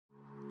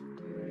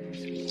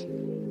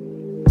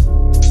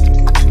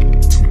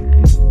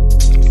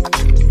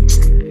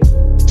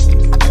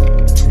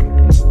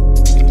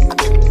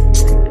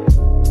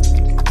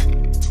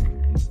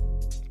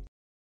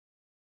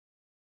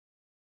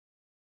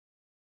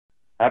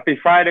Happy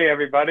Friday,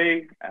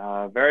 everybody.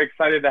 Very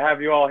excited to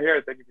have you all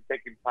here. Thank you for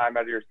taking time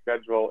out of your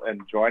schedule and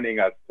joining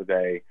us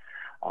today.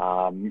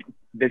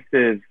 This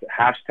is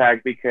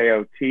hashtag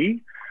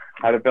BKOT,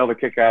 how to build a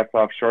kick-ass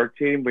offshore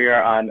team. We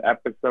are on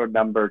episode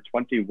number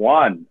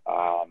 21.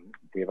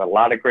 We have a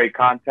lot of great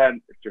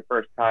content. If it's your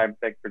first time,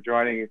 thanks for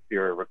joining. If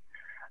you're a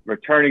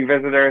returning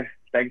visitor,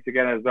 thanks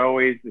again as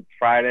always. It's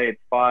Friday,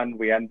 it's fun.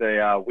 We end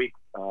a week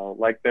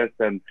like this,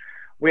 and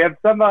we have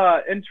some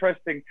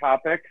interesting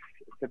topics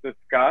to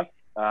discuss.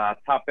 What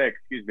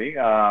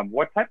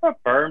type of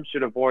firms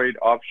should avoid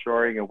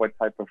offshoring and what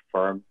type of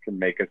firms can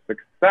make a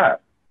success,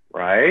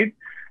 right?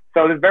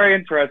 So it's very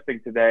interesting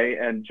today.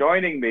 And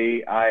joining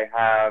me, I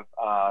have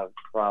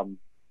from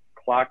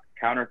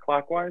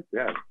counterclockwise,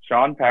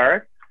 Sean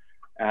Parrick,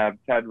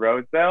 Ted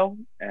Rosedale,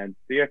 and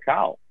Sia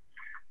Cowell.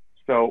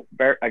 So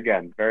very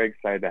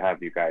excited to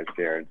have you guys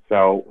here.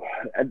 So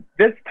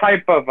this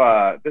type of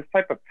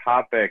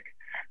topic,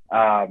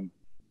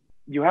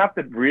 you have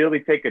to really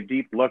take a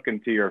deep look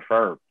into your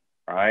firm,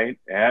 right?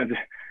 And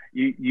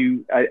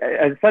you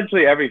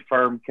essentially every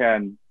firm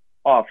can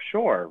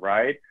offshore,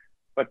 right?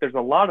 But there's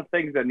a lot of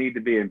things that need to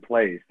be in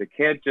place. It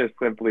can't just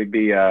simply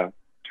be a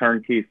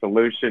turnkey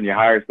solution. You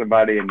hire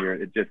somebody and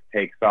it just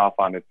takes off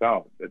on its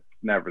own. It's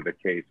never the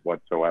case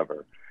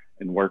whatsoever.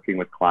 And working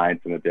with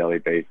clients on a daily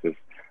basis,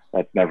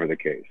 that's never the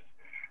case.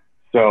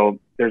 So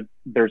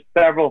there's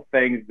several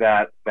things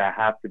that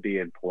have to be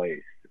in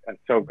place.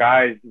 So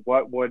guys,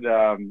 what would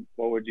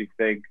you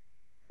think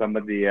some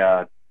of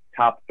the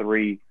top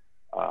three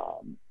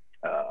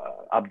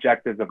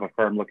objectives of a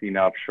firm looking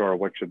offshore?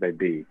 What should they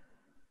be?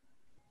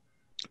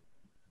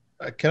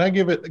 Can I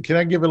give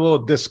a little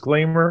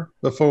disclaimer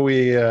before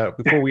we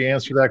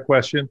answer that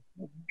question?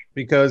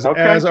 Because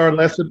okay. as our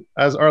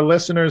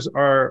listeners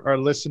are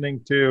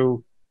listening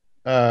to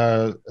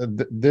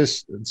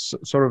this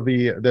sort of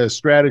the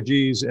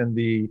strategies and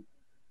the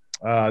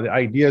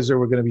ideas that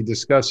we're going to be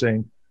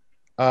discussing.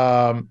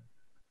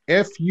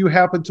 If you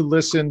happen to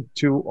listen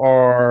to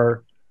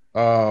our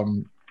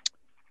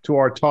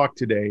talk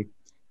today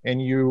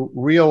and you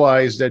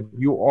realize that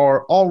you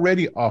are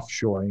already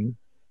offshoring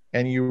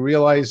and you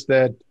realize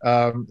that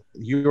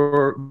you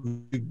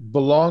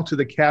belong to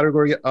the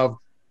category of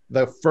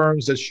the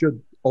firms that should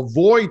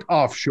avoid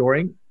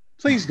offshoring,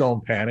 please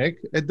don't panic.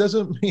 It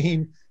doesn't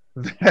mean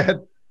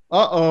that,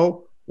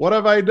 what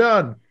have I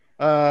done?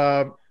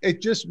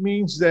 It just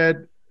means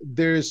that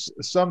there's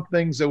some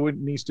things that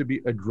needs to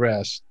be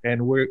addressed,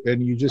 and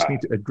you just need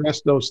to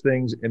address those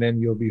things, and then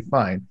you'll be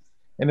fine.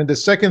 And then the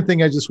second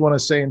thing I just want to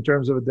say in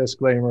terms of a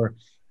disclaimer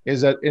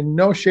is that in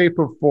no shape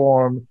or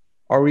form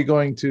are we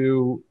going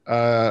to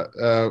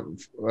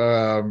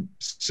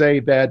say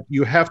that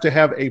you have to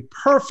have a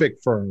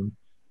perfect firm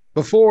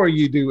before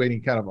you do any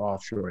kind of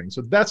offshoring.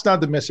 So that's not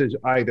the message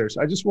either.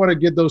 So I just want to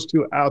get those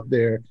two out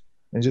there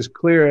and just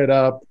clear it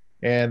up.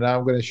 And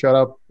I'm going to shut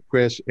up,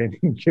 Chris, and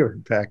give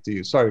it back to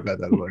you. Sorry about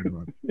that,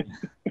 everyone.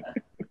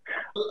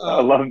 I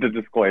love the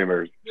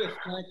disclaimers. Yes,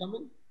 can I come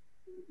in?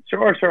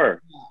 Sure. Yeah.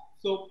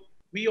 So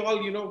we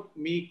all,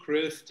 me,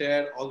 Chris,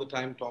 Ted, all the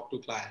time talk to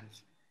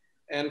clients.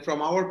 And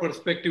from our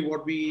perspective,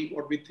 what we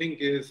think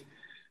is,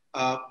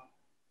 when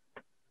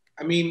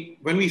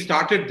we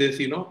started this,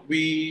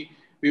 we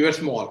were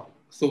small.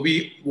 So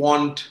we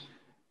want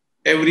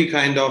every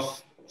kind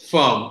of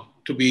firm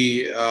to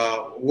be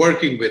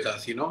working with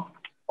us,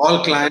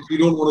 All clients, we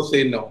don't want to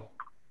say no.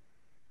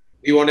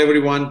 We want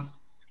everyone.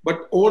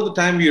 But over the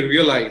time we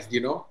realized,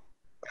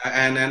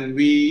 and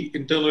we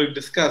internally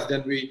discussed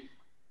and we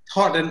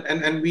thought,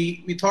 and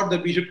we thought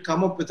that we should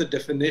come up with a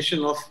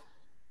definition of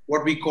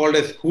what we called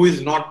as who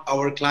is not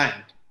our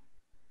client.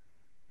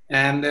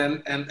 And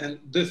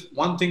this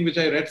one thing which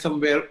I read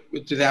somewhere,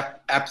 which is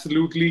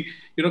absolutely,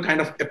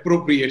 kind of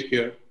appropriate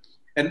here.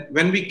 And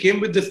when we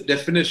came with this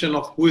definition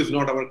of who is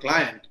not our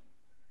client,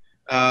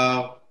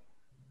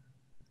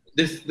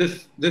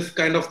 this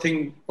kind of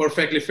thing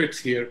perfectly fits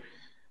here.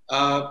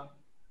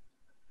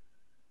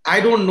 I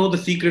don't know the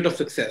secret of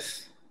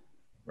success.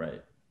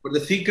 Right. But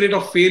the secret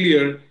of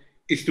failure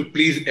is to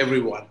please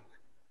everyone.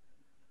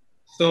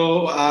 So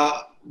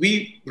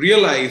we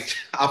realized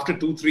after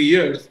 2-3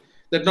 years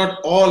that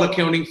not all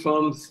accounting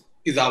firms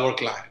is our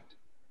client.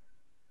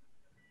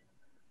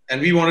 And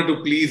we wanted to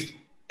please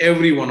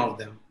every one of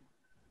them.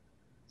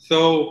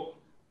 So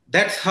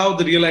that's how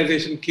the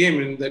realization came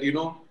in that,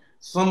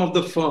 some of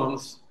the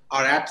firms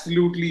are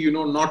absolutely,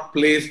 not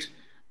placed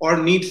or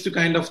needs to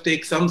kind of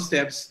take some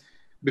steps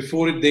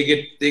before they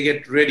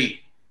get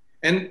ready.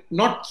 And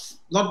not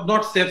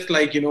steps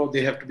like,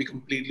 they have to be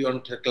completely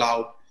on the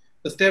cloud.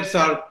 The steps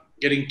are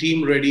getting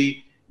team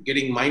ready,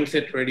 getting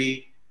mindset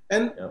ready,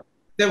 and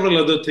several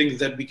other things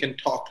that we can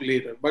talk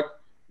later.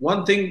 But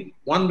one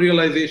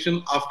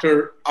realization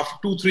after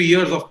 2-3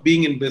 years of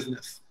being in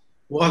business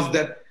was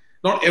that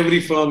not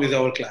every firm is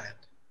our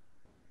client.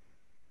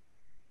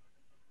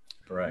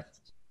 Correct.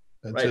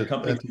 Right.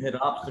 Companies can hit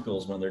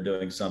obstacles when they're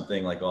doing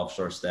something like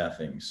offshore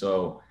staffing.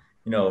 So,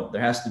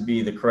 there has to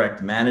be the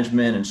correct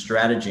management and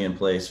strategy in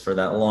place for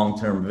that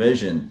long-term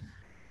vision.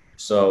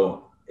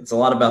 So it's a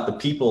lot about the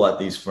people at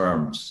these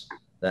firms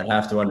that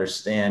have to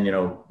understand, you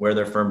know, where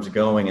their firm's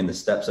going and the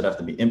steps that have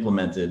to be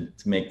implemented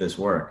to make this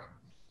work.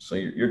 So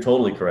you're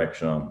totally correct,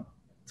 Sean.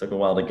 It took a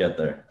while to get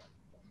there.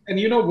 And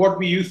you know what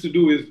we used to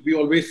do is we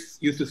always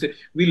used to say,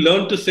 we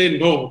learned to say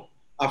no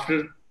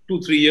after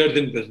 2-3 years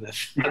in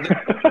business.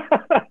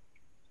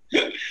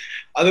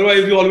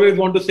 Otherwise, we always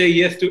want to say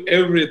yes to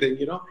everything,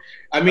 you know.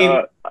 I mean,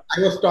 I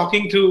was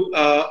talking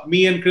to,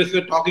 me and Chris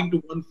were talking to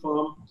one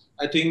firm,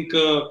 I think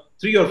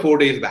 3 or 4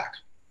 days back.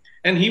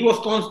 And he was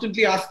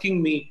constantly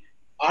asking me,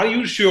 are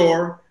you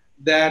sure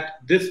that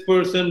this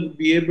person would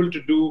be able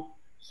to do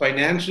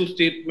financial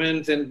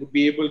statements and would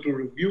be able to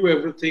review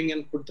everything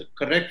and put the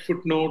correct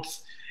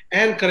footnotes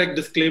and correct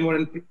disclaimer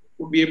and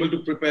would be able to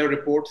prepare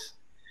reports?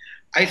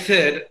 I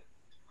said,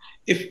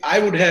 if I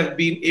would have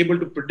been able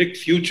to predict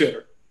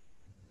future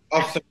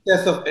of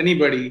success of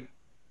anybody,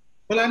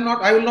 well,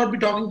 I will not be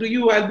talking to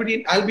you. I'll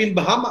be in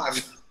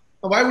Bahamas.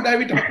 Why would I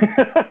be talking?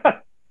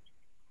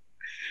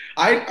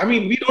 I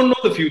mean, we don't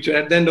know the future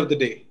at the end of the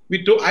day.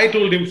 I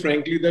told him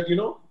frankly that, you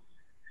know,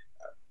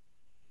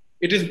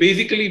 it is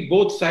basically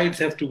both sides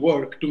have to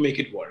work to make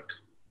it work.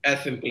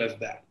 As simple as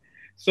that.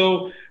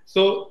 So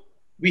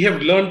we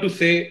have learned to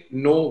say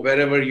no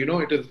wherever,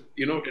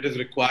 it is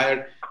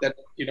required. That,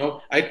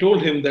 I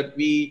told him that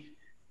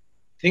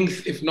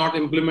things, if not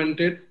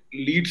implemented,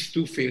 leads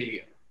to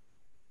failure.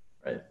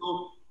 Right.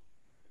 So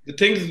the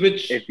things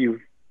which go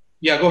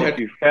ahead.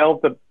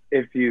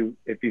 If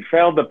you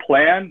fail to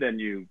plan, then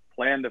you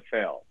plan to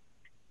fail.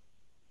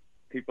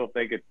 People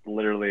think it's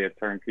literally a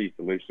turnkey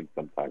solution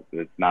sometimes, but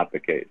it's not the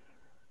case.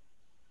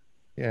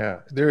 Yeah,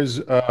 there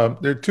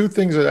are two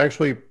things that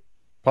actually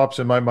pops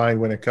in my mind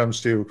when it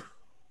comes to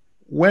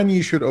when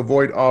you should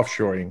avoid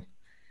offshoring.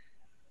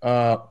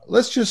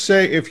 Let's just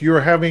say if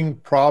you're having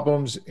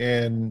problems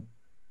in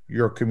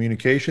your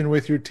communication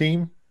with your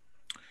team,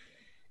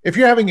 if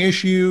you're having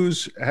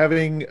issues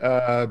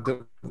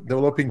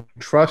developing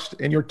trust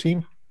in your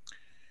team,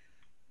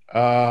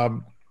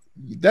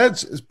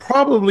 that's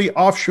probably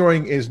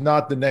offshoring is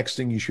not the next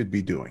thing you should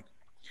be doing.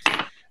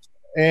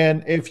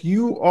 And if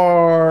you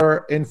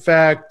are in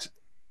fact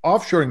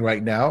offshoring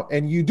right now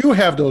and you do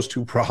have those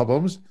two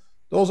problems,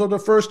 those are the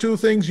first two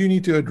things you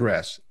need to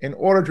address in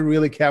order to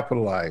really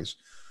capitalize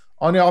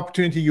on the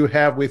opportunity you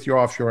have with your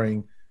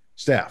offshoring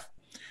staff.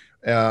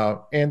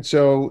 And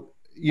so,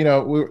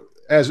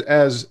 as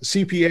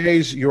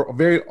CPAs, you're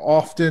very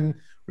often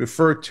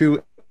referred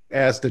to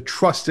as the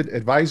trusted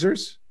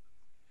advisors.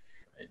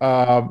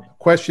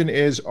 Question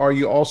is, are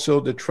you also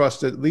the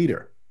trusted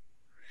leader?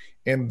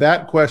 And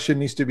that question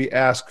needs to be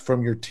asked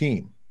from your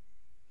team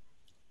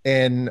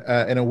in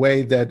a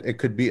way that it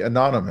could be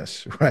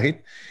anonymous,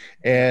 right?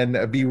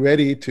 And be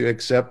ready to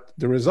accept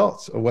the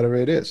results of whatever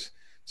it is.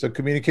 So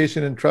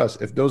communication and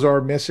trust, if those are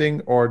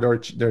missing or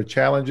there are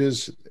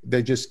challenges,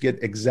 they just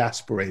get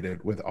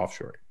exasperated with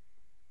offshoring.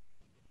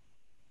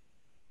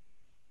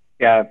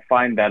 Yeah, I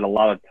find that a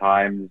lot of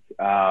times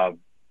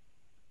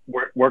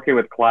working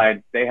with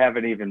clients, they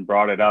haven't even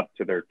brought it up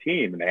to their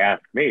team, and they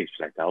ask me,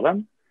 should I tell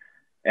them?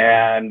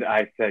 And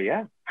I say,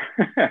 yeah,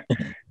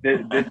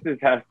 this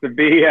has to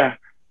be a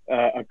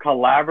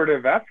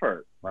collaborative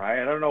effort,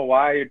 right? I don't know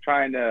why you're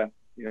trying to,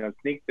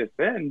 sneak this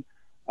in,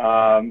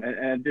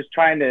 and just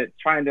trying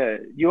to.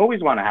 You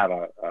always want to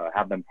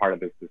have them part of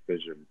this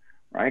decision,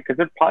 right? Because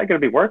they're probably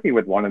going to be working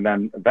with one of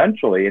them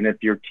eventually, and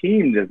if your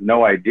team has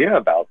no idea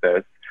about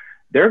this,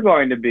 this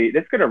going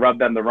to rub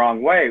them the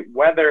wrong way,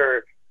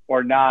 whether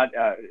or not,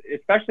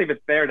 especially if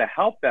it's there to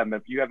help them.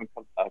 If you haven't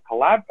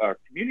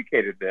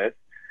communicated this,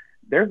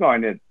 they're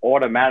going to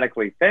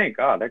automatically think,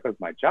 oh, there goes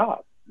my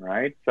job,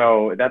 right?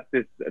 So that's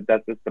just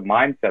the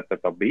mindset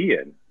that they'll be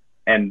in.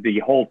 And the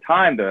whole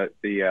time,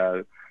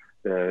 the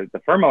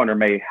firm owner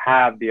may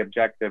have the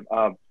objective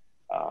of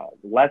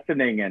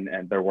lessening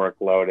and their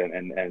workload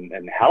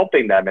and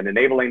helping them and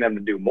enabling them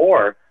to do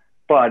more,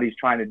 but he's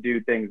trying to do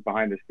things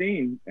behind the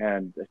scenes,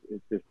 and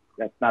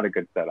that's not a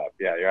good setup.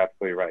 Yeah, you're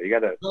absolutely right. You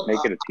got to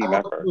make it a team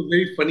effort. A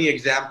very funny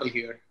example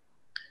here.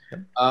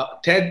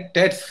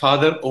 Ted's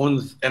father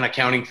owns an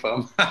accounting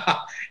firm,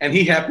 and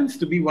he happens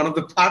to be one of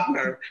the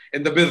partners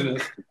in the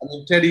business. I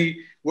mean,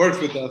 Teddy works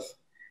with us,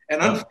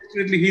 and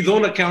unfortunately, his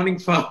own accounting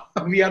firm,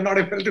 we are not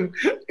able to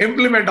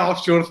implement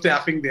offshore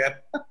staffing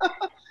there.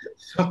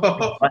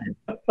 But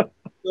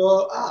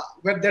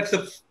that's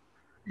a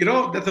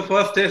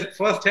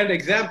first-hand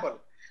example.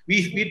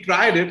 We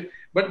tried it,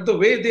 but the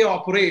way they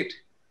operate,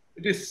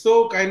 it is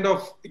so kind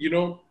of,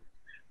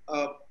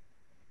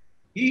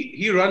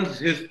 he runs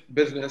his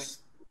business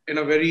in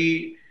a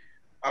very,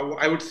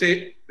 I would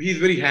say, he's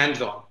very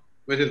hands-on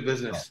with his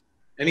business,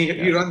 and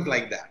he runs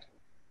like that.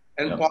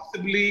 And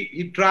possibly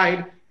he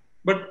tried,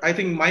 but I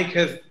think Mike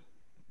has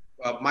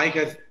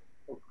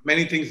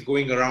many things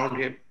going around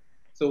him.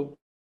 So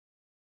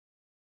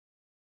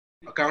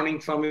accounting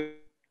firm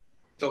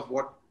of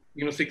what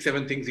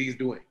 6-7 things he's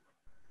doing.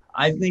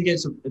 I think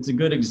it's a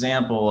good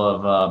example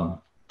of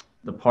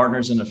the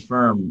partners in a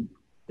firm.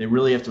 They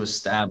really have to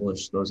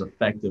establish those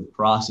effective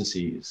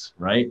processes,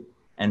 right?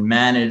 and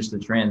manage the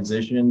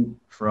transition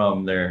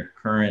from their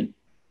current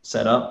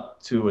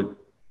setup to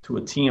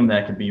a team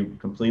that could be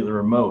completely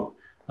remote.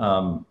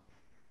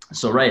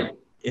 Right,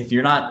 if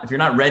you're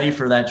not ready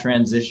for that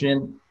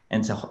transition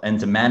and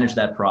to manage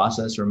that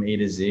process from A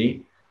to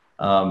Z,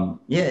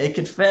 it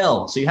could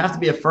fail. So you have to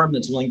be a firm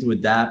that's willing to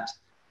adapt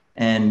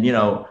and,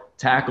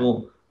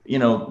 tackle,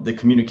 the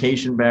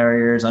communication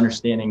barriers,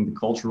 understanding the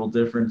cultural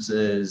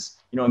differences,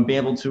 and be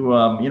able to,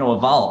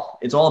 evolve.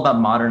 It's all about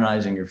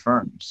modernizing your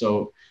firm.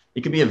 So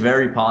it could be a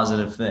very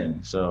positive thing.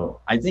 So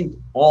I think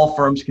all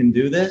firms can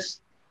do this.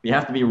 You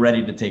have to be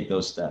ready to take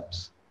those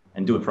steps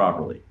and do it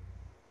properly.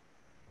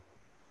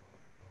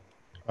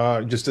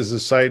 Just as a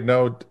side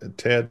note,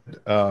 Ted,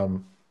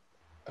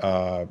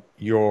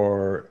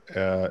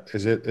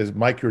 is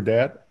Mike your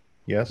dad?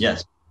 Yes.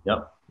 Yes.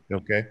 Yep.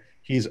 Okay.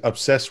 He's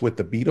obsessed with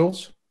the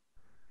Beatles.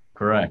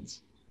 Correct.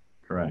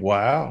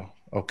 Wow.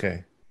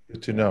 Okay.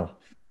 Good to know.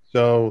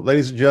 So,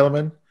 ladies and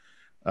gentlemen,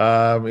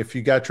 if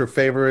you got your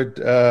favorite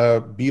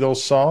Beatles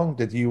song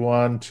that you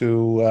want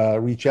to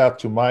reach out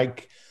to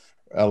Mike,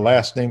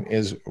 last name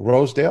is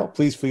Rosedale,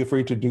 please feel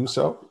free to do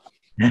so.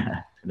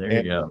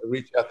 There you go.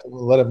 Reach out to him,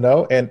 let him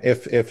know. And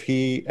if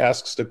he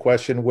asks the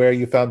question where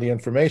you found the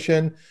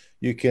information,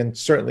 you can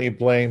certainly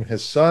blame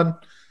his son,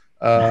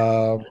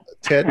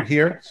 Ted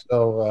here.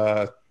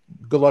 So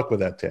good luck with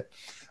that, Ted.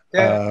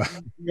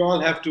 We all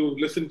have to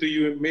listen to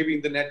you maybe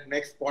in the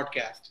next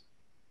podcast.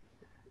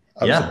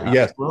 Yeah.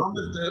 Yes.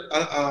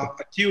 A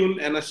tune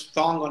and a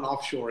song on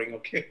offshoring.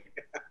 Okay.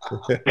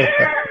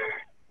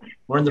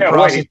 We're in the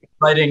process of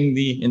writing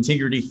the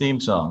Integrity theme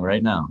song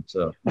right now.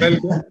 So.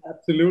 Well,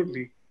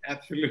 absolutely.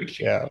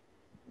 Yeah.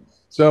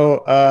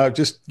 So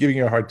just giving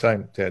you a hard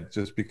time, Ted,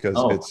 just because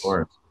it's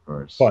of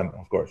course. Fun,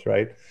 of course,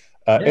 right?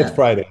 It's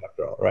Friday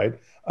after all, right?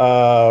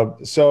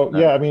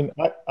 I mean,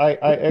 I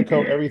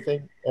echo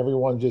everything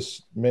everyone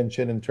just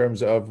mentioned in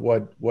terms of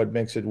what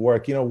makes it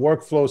work.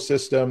 Workflow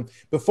system.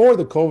 Before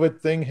the COVID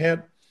thing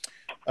hit,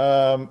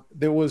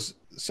 there was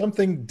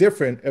something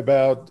different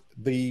about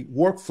the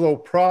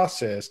workflow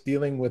process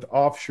dealing with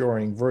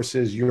offshoring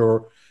versus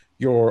your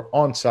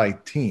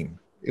on-site team.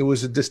 There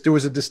was a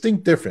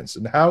distinct difference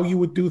in how you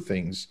would do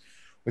things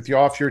with your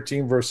offshore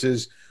team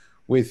versus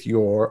with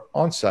your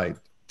on-site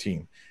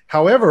team.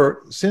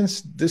 However,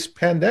 since this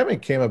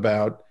pandemic came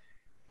about,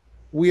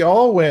 we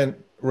all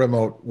went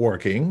remote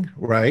working,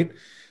 right?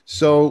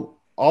 So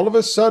all of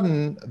a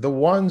sudden, the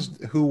ones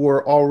who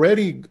were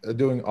already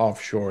doing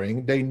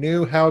offshoring, they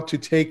knew how to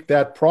take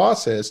that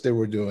process they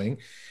were doing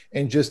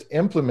and just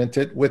implement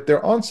it with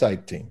their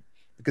on-site team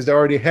because they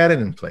already had it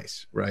in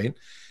place, right?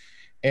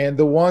 And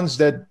the ones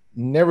that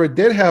never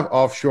did have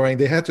offshoring,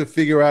 they had to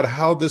figure out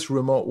how this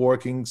remote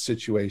working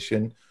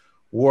situation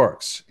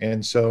works.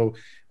 And so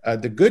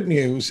the good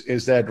news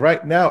is that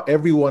right now,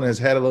 everyone has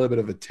had a little bit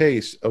of a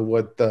taste of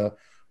what the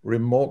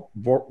remote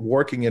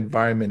working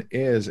environment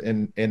is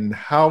and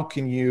how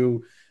can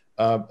you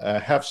have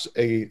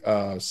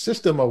a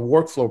system of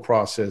workflow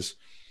process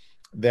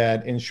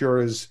that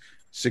ensures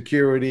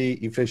security,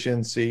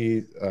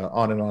 efficiency,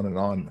 on and on and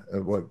on,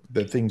 what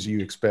the things you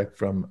expect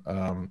from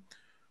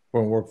a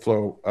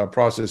workflow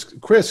process.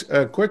 Chris,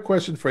 a quick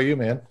question for you,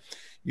 man.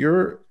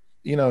 You've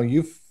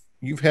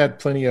had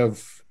plenty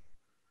of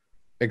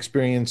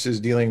experiences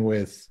dealing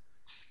with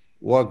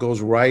what goes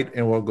right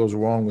and what goes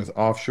wrong with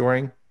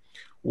offshoring.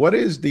 What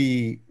is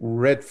the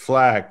red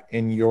flag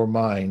in your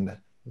mind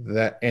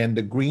and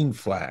the green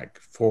flag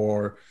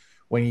for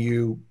when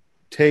you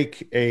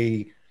take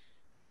the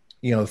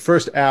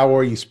first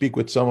hour you speak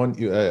with someone,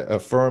 a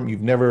firm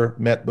you've never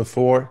met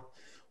before?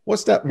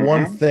 What's that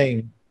one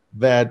thing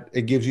that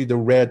it gives you the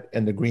red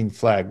and the green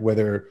flag,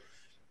 whether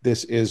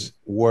this is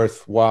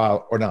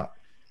worthwhile or not?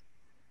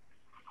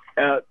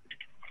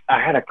 I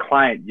had a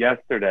client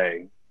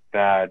yesterday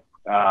that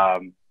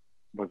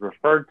was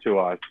referred to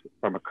us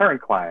from a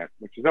current client,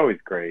 which is always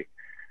great.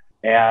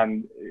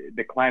 And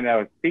the client I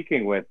was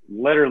speaking with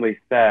literally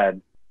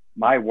said,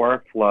 my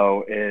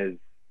workflow is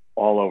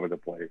all over the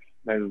place.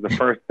 That was the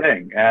first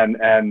thing.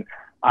 And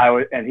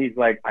he's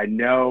like, I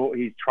know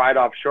he's tried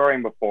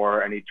offshoring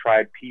before and he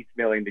tried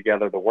piecemealing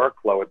together the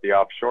workflow with the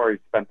offshore. He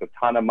spent a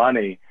ton of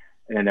money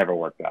and it never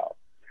worked out.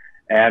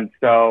 And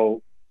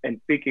so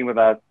in speaking with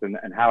us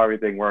and how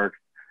everything works,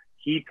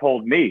 he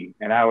told me,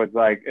 and I was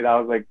like,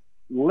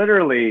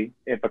 literally,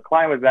 if a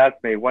client was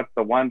asking me, what's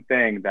the one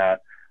thing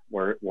that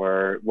where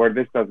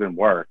this doesn't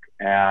work?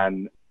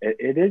 And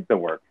it is the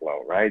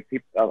workflow, right?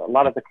 A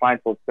lot of the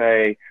clients will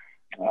say,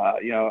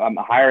 I'm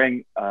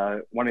hiring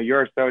one of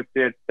your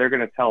associates, they're going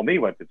to tell me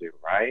what to do,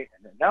 right?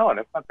 And no,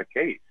 that's not the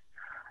case.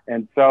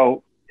 And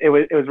so it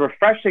was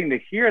refreshing to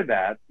hear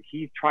that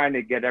he's trying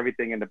to get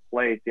everything into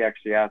place. He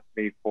actually asked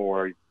me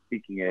for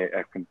seeking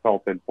a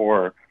consultant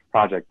for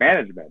project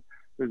management.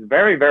 He was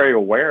very, very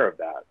aware of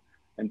that.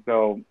 And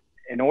so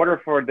in order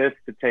for this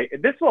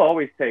this will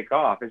always take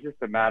off. It's just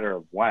a matter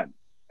of when,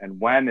 and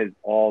when is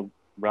all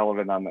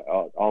relevant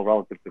all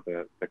relative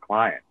to the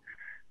client.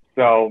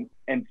 So,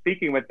 and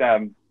speaking with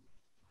them,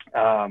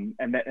 and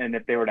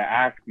if they were to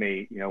ask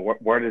me,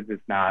 where does this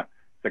not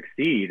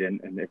succeed,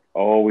 and it's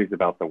always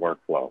about the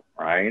workflow,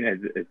 right?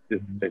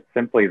 It's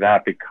simply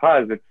that,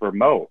 because it's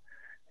remote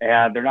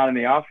and they're not in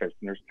the office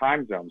and there's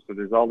time zones. So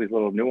there's all these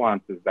little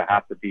nuances that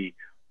have to be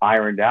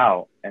ironed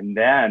out, and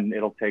then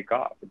it'll take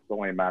off. It's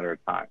only a matter of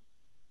time.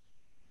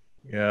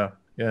 Yeah.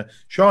 Yeah.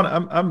 Sean,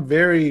 I'm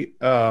very,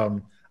 I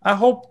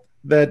hope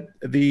that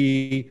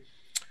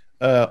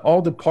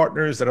all the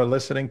partners that are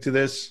listening to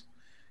this,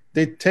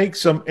 they take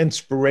some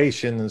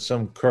inspiration and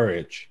some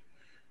courage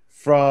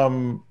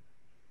from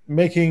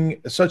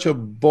making such a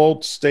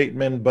bold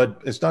statement.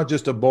 But it's not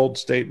just a bold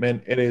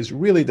statement. It is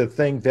really the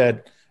thing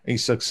that a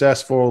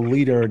successful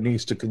leader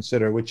needs to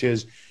consider, which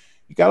is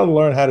you got to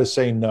learn how to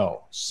say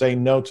no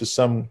to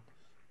some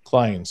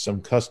clients,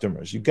 some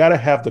customers. You got to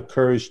have the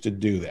courage to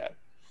do that,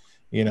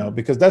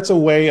 because that's a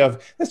way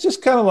of, it's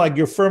just kind of like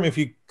your firm. If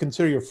you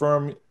consider your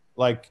firm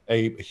like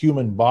a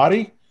human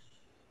body,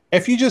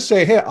 if you just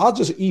say, hey, I'll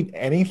just eat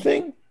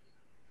anything,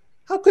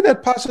 how could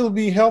that possibly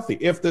be healthy?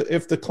 If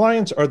the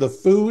clients are the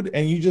food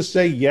and you just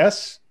say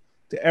yes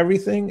to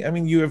everything, I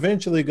mean, you're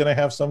eventually going to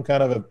have some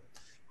kind of a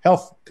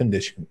health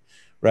condition,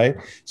 right?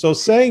 So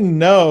saying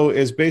no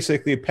is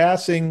basically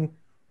passing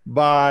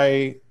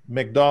by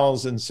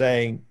McDonald's and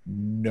saying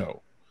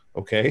no,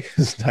 okay?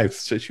 This type of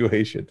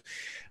situation.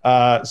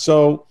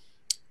 So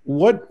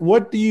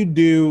what do you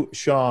do,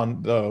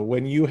 Sean, though,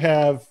 when you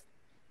have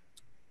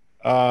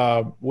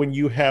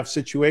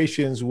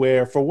situations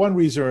where, for one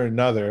reason or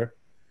another,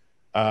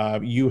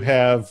 you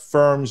have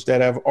firms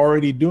that have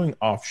already doing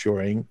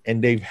offshoring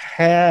and they've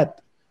had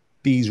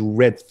these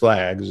red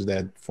flags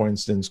that, for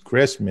instance,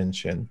 Chris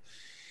mentioned,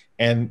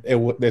 and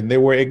they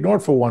were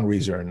ignored for one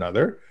reason or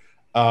another,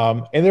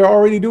 and they're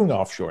already doing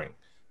offshoring.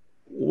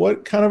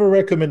 What kind of a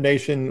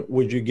recommendation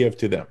would you give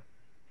to them?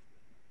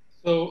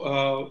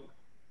 So,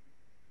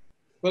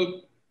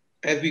 well,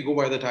 as we go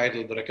by the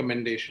title, the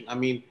recommendation, I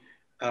mean,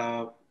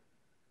 I'm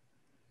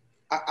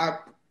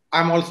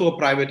also a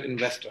private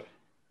investor.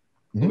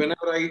 Mm-hmm.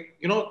 Whenever I,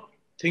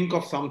 think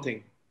of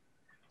something,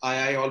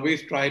 I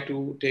always try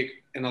to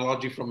take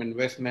analogy from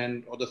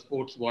investment or the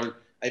sports world.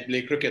 I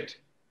play cricket.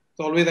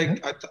 So always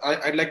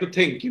I'd like to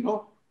think,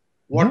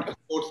 what a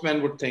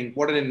sportsman would think,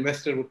 what an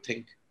investor would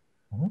think.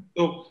 Mm-hmm.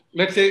 So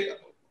let's say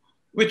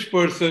which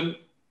person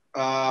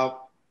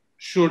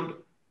should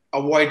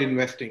avoid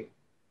investing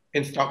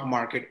in stock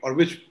market, or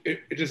which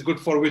it is good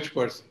for which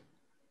person.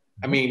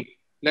 I mean,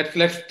 let's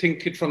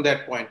think it from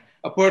that point.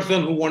 A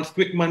person who wants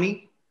quick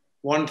money,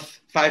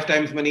 wants 5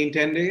 times money in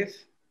 10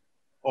 days,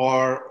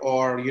 or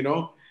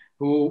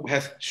who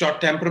has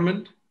short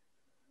temperament,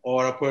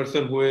 or a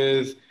person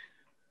who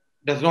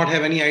does not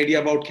have any idea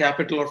about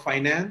capital or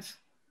finance.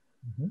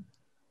 Mm-hmm.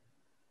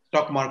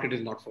 Stock market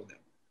is not for them.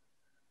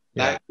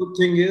 Yeah. The good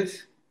thing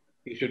is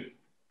you should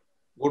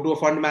go to a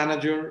fund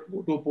manager,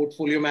 go to a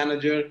portfolio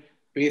manager,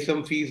 pay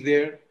some fees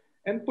there,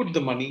 and put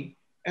the money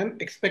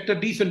and expect a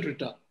decent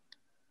return.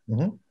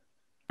 Mm-hmm.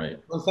 Right.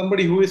 For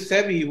somebody who is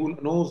savvy, who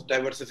knows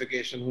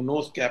diversification, who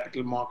knows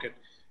capital market,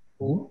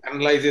 who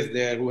analyzes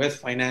there, who has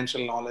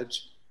financial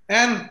knowledge,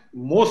 and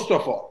most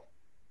of all,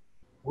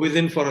 who is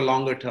in for a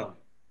longer term.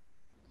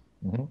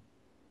 Mm-hmm.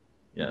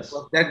 Yes.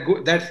 So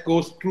that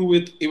goes true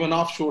with even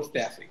offshore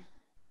staffing.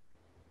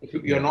 If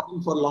you're not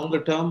in for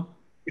longer term,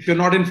 if you're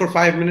not in for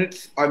 5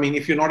 minutes,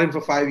 if you're not in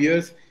for 5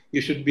 years,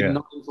 you should be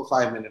not in for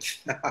 5 minutes.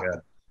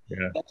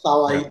 That's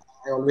how I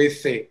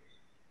always say.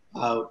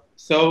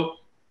 So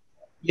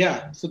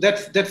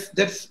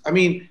that's. I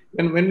mean,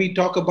 when we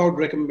talk about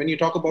when you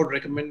talk about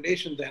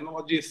recommendation, the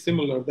analogy is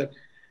similar. That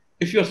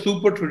if you're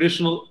super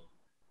traditional,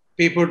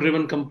 paper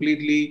driven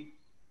completely,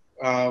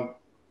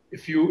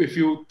 if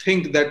you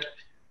think that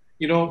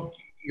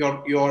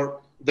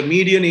the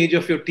median age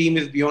of your team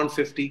is beyond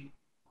 50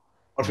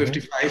 or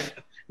 55,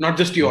 not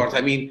just yours.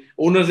 I mean,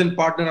 owners and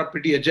partner are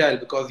pretty agile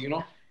because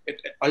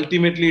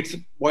ultimately it's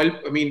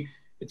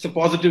a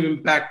positive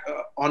impact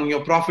on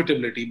your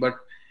profitability, but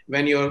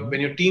when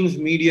your team's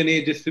median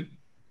age is,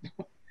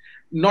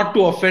 not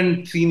to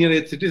offend senior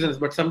age citizens,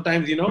 but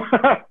sometimes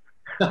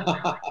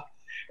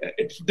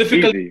it's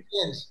difficult to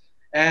change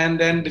and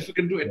then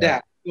difficult to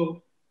adapt.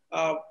 So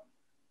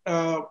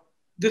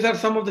these are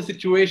some of the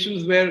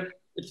situations where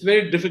it's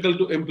very difficult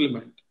to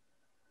implement,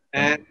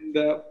 and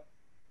the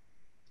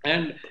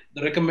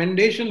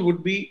recommendation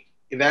would be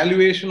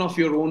evaluation of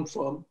your own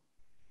firm,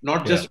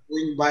 not just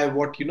going by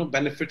what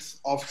benefits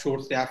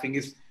offshore staffing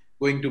is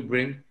going to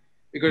bring.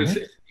 Because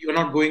you're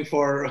not going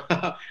for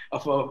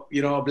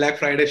a Black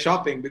Friday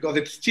shopping because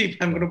it's cheap.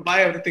 I'm going to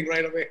buy everything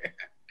right away.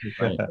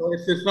 Right. So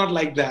it's not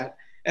like that.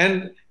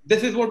 And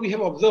this is what we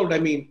have observed. I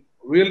mean,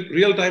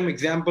 real time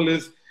example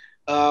is,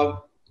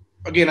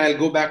 again, I'll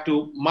go back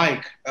to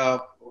Mike,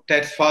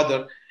 Ted's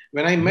father.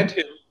 When I met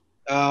him,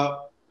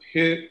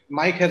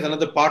 Mike has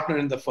another partner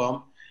in the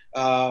firm.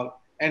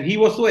 And he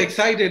was so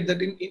excited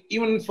that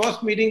even in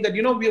first meeting that,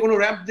 we're going to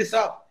ramp this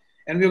up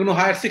and we're going to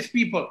hire 6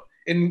 people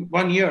in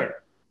 1 year.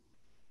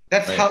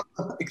 That's how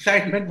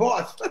excitement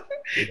was.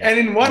 And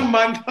in 1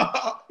 month,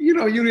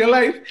 you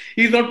realize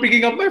he's not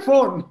picking up my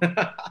phone.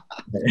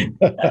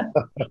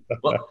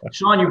 Well,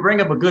 Sean, you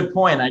bring up a good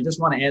point. I just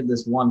want to add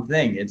this one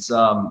thing. It's,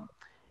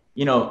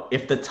 you know,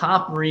 if the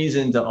top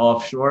reason to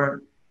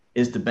offshore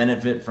is to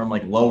benefit from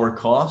like lower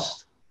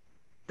cost,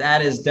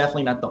 that is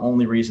definitely not the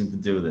only reason to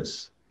do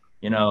this.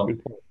 You know,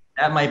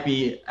 that might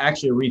be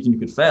actually a reason you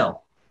could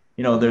fail.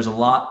 You know, there's a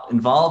lot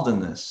involved in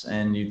this,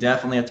 and you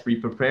definitely have to be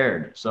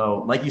prepared.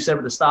 So, like you said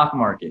with the stock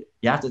market,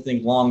 you have to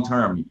think long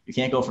term. You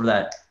can't go for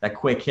that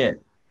quick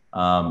hit.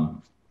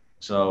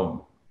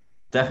 So,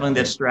 definitely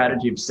that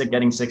strategy of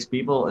getting 6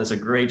 people is a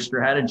great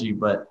strategy,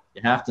 but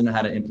you have to know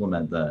how to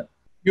implement that.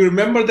 You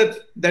remember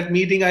that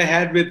meeting I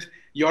had with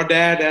your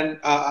dad and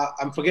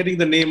I'm forgetting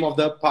the name of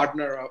the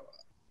partner.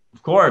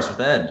 Of course,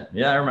 with Ed.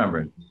 Yeah, I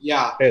remember it.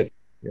 Yeah. Ed.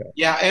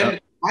 Yeah. And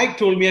Mike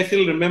told me, I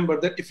still remember,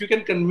 that if you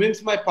can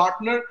convince my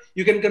partner,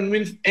 you can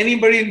convince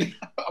anybody in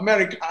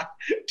America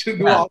to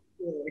do all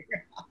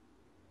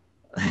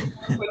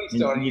funny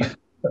story. Yeah,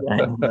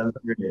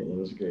 that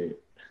was great.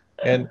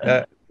 And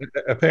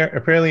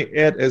apparently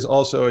Ed is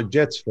also a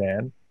Jets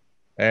fan,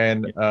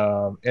 and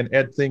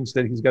Ed thinks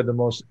that he's got the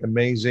most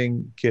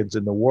amazing kids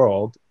in the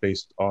world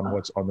based on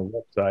what's on the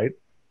website.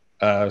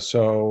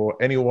 So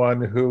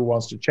anyone who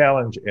wants to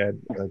challenge Ed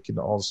can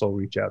also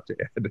reach out to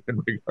Ed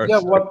in regards. Yeah,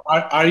 what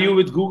are you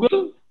with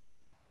Google?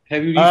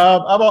 Have you?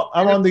 I'm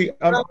on the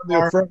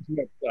Affirm's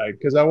website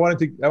because I want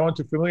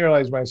to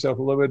familiarize myself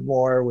a little bit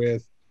more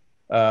with.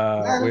 You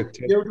have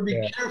to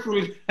be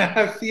careful.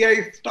 CIA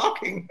is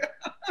stalking.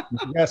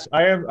 Yes,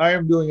 I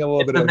am doing a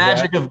little bit of that. The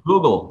magic of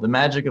Google. The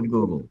magic of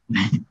Google.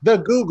 The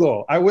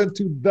Google. I went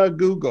to the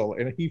Google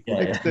and he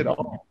fixed it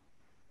all.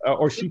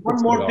 Or she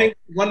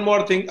One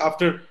more thing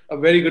after a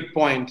very good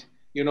point,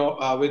 you know,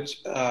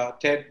 which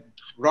Ted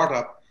brought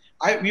up.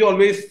 We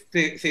always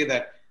say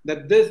that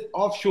this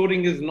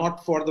offshoring is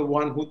not for the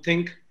one who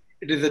think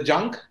it is a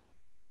junk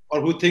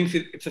or who thinks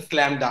it's a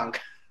slam dunk.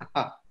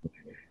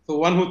 So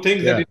one who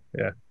thinks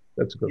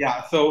that's good.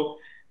 Yeah, so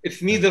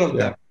it's neither of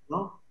them. You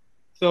know?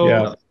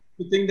 So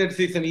you think that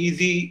it's an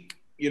easy,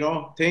 you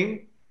know,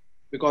 thing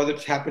because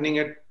it's happening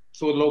at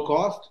so low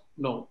cost?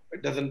 No,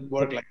 it doesn't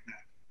work like that.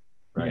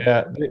 Right.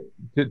 Yeah,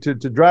 to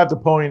drive the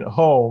point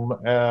home,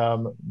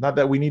 not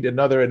that we need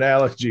another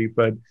analogy,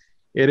 but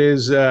it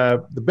is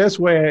the best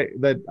way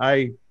that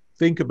I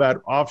think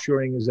about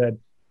offshoring is that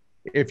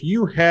if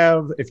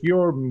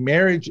your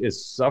marriage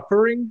is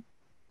suffering,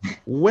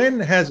 when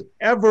has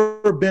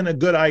ever been a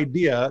good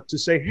idea to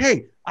say,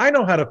 hey, I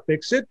know how to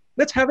fix it.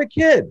 Let's have a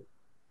kid.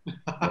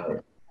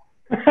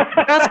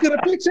 That's going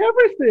to fix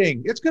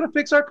everything. It's going to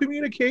fix our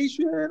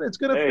communication. It's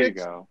going to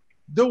fix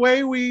the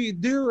way we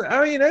do.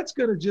 I mean, that's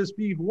going to just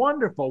be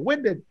wonderful.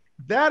 When did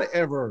that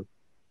ever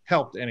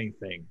help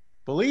anything?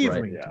 Believe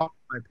me, talk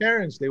to my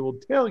parents, they will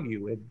tell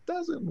you it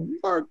doesn't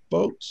work,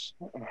 folks.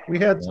 We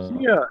had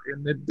Sia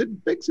and it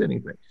didn't fix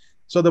anything.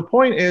 So the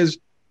point is,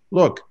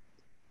 look,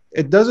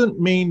 it doesn't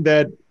mean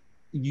that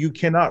you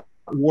cannot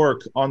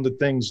work on the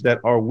things that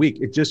are weak.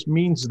 It just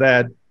means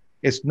that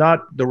it's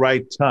not the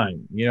right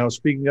time. You know,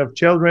 speaking of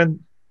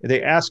children,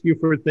 they ask you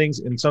for things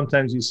and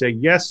sometimes you say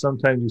yes,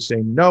 sometimes you say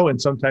no,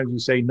 and sometimes you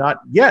say not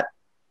yet.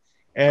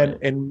 And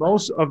in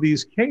most of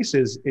these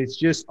cases, it's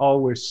just all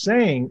we're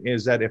saying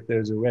is that if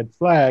there's a red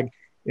flag,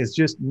 it's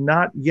just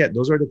not yet.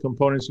 Those are the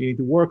components you need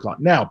to work on.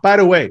 Now, by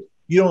the way,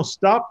 you don't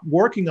stop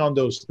working on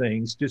those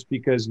things just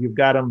because you've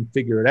got them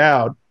figured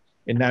out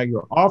and now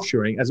you're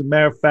offshoring. As a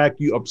matter of fact,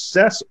 you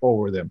obsess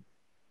over them.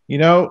 You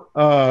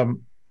know,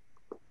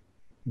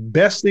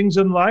 best things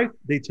in life,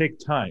 they take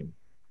time.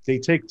 They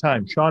take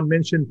time. Sean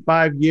mentioned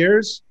 5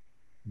 years.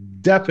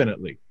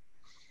 Definitely.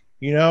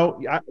 You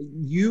know,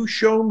 you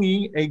show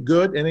me a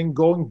good, and then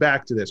going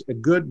back to this, a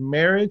good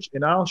marriage,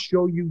 and I'll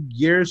show you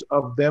years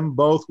of them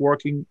both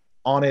working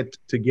on it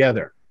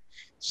together.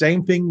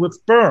 Same thing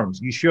with firms.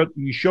 You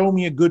show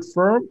me a good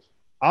firm,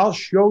 I'll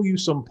show you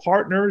some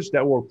partners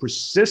that were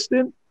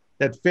persistent,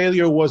 that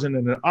failure wasn't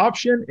an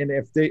option. And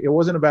it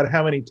wasn't about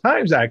how many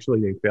times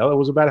actually they fail, it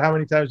was about how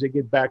many times they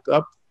get back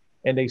up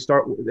and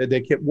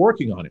they kept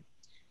working on it.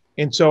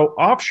 And so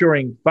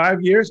offshoring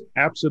 5 years,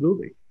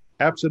 absolutely.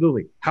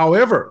 Absolutely.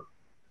 However,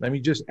 let me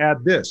just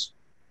add this.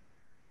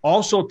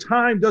 Also,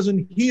 time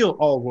doesn't heal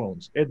all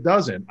wounds. It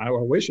doesn't. I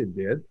wish it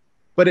did,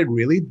 but it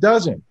really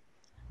doesn't.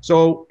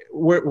 So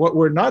what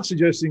we're not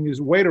suggesting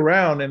is wait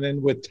around and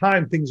then with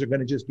time, things are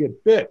going to just get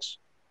fixed.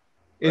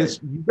 Right.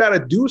 You've got to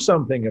do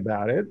something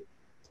about it.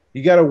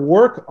 You got to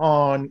work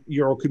on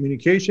your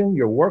communication,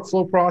 your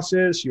workflow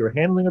process, your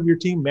handling of your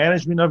team,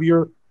 management of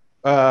your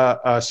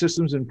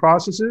systems and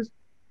processes.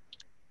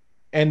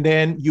 And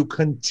then you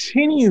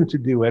continue to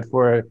do it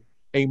for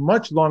a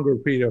much longer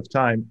period of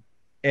time,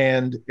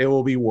 and it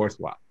will be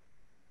worthwhile.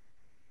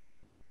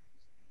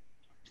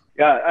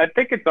 Yeah, I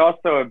think it's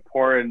also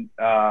important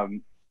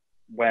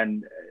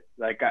when,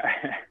 like,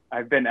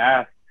 I've been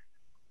asked,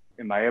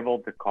 am I able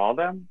to call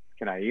them?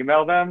 Can I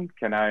email them?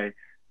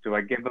 Do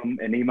I give them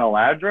an email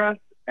address?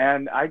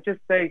 And I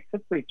just say,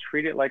 simply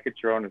treat it like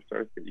it's your own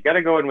associate. You got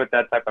to go in with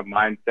that type of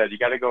mindset. You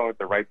got to go in with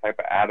the right type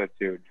of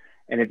attitude.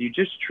 And if you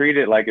just treat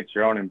it like it's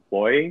your own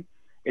employee,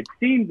 it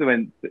seems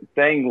when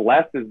saying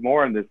less is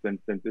more in this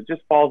instance, it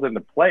just falls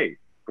into place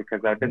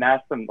because I've been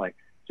asked them like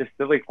just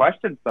silly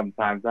questions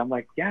sometimes. I'm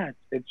like, yeah,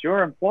 it's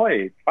your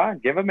employee. It's fine.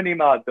 Give them an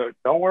email.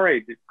 Don't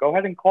worry. Just go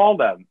ahead and call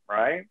them,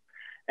 right?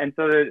 And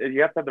so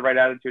you have to have the right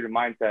attitude and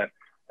mindset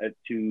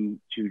to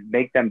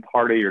make them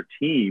part of your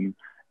team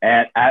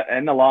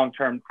and the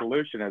long-term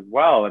solution as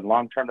well. And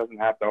long-term doesn't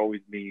have to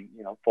always mean,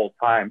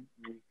 full-time.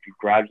 You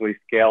gradually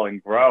scale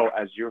and grow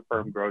as your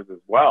firm grows as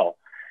well.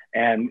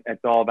 And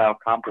it's all about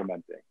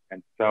complementing.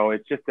 And so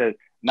it's just a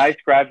nice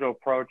gradual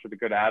approach with a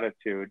good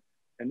attitude,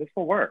 and this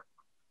will work.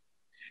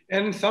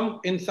 And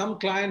in some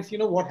clients,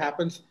 what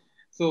happens?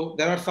 So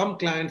there are some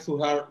clients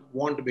who are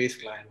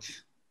want-based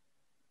clients.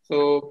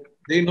 So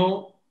they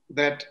know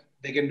that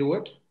they can do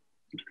it.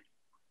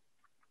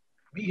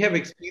 We have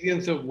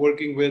experience of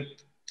working with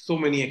so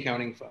many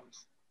accounting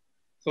firms.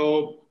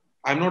 So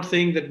I'm not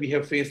saying that we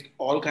have faced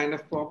all kind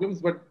of problems,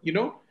 but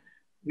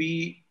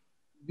we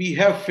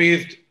have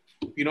faced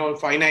a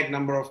finite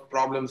number of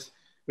problems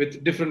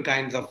with different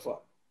kinds of firms.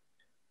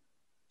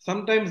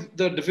 Sometimes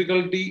the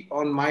difficulty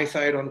on my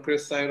side, on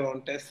Chris' side, or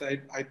on Tess'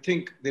 side, I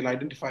think they'll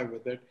identify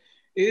with it,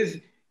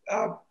 is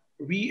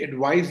we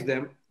advise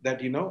them that,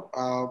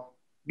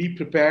 be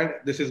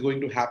prepared, this is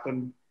going to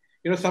happen.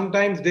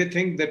 Sometimes they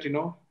think that,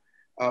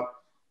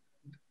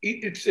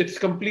 it's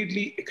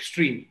completely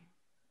extreme.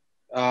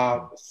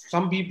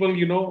 Some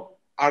people,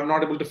 are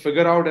not able to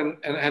figure out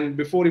and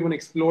before even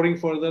exploring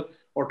further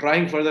or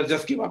trying further,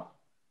 just give up,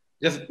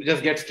 just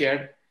get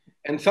scared.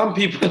 And some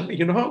people,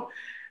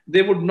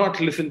 they would not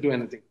listen to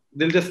anything.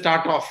 They'll just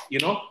start off,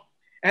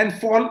 and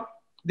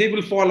they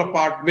will fall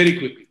apart very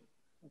quickly.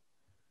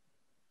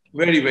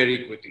 Very,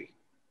 very quickly.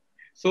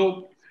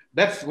 So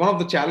that's one of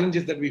the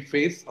challenges that we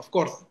face. Of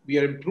course, we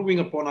are improving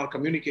upon our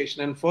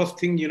communication. And first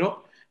thing,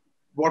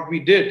 what we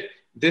did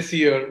this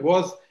year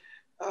was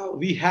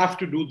we have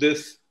to do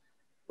this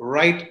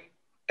right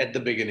at the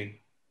beginning.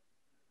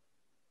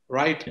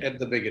 Right at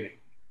the beginning.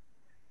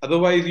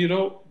 Otherwise,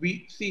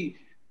 we see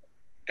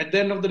at the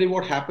end of the day,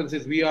 what happens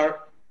is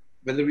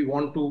whether we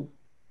want to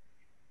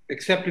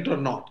accept it or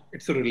not,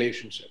 it's a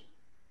relationship.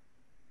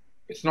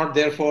 It's not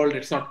their fault.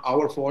 It's not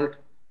our fault,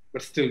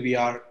 but still we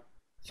are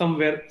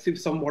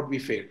somewhat we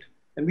failed.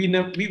 And we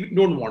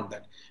don't want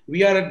that.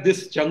 We are at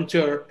this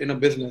juncture in a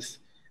business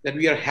that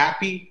we are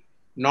happy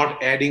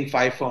not adding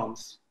 5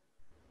 firms,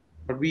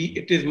 but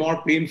it is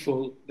more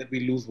painful that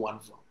we lose 1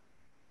 firm.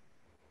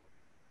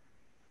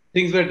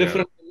 Things were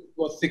different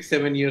was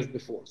 6-7 years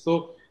before.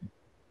 So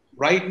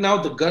right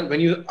now,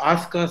 when you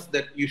ask us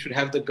that you should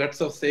have the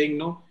guts of saying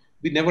no,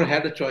 we never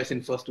had a choice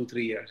in first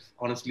 2-3 years,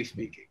 honestly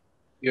speaking.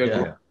 We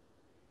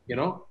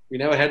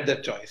never had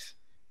that choice.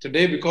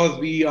 Today, because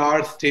we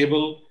are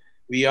stable,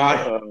 we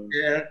are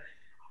there,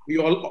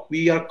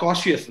 we are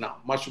cautious now,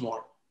 much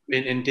more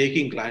in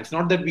taking clients.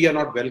 Not that we are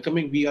not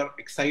welcoming, we are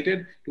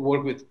excited to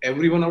work with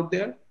everyone out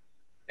there.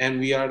 And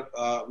we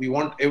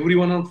want every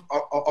one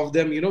of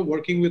them,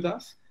 working with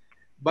us.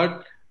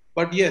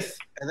 But yes,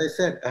 as I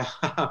said,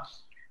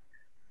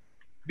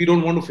 we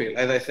don't want to fail.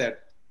 As I said,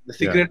 the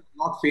secret of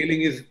not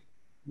failing is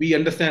we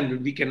understand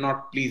that we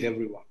cannot please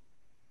everyone.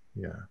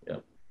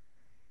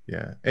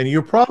 Yeah. And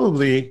you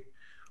probably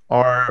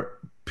are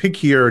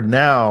pickier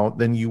now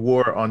than you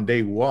were on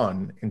day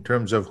one in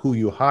terms of who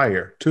you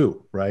hire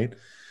too, right?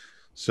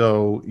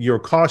 So you're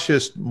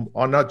cautious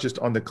on not just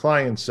on the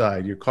client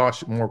side, you're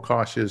more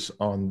cautious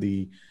on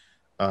the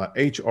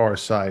HR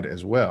side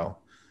as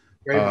well.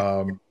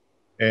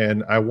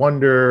 And I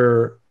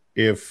wonder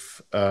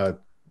if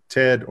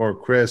Ted or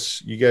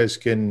Chris, you guys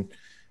can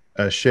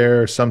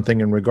share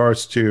something in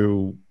regards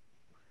to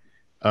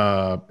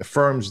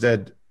firms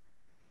that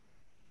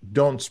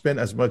don't spend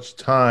as much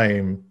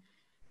time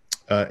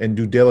and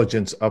due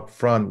diligence up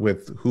front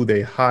with who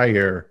they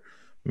hire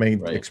may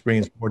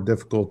experience more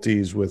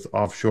difficulties with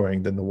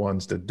offshoring than the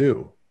ones that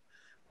do.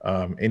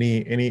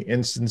 Any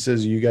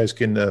instances you guys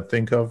can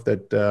think of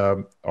that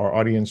our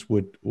audience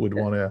would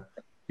want to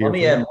hear? Let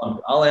me add one.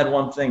 I'll add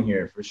one thing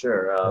here for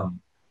sure.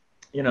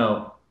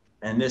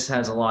 And this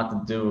has a lot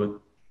to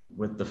do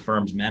with the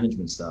firm's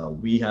management style.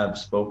 We have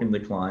spoken to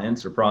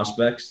clients or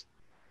prospects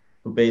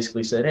who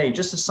basically said, "Hey,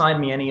 just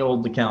assign me any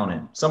old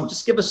accountant.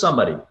 Just give us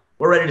somebody.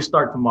 We're ready to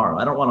start tomorrow.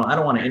 I don't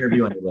want to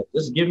interview anybody.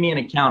 Just give me an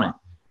accountant.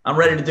 I'm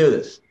ready to do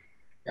this."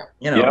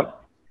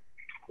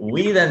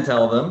 We then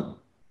tell them,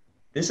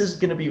 this is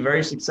going to be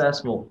very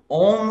successful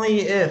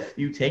only if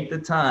you take the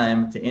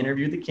time to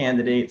interview the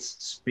candidates,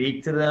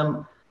 speak to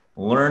them,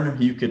 learn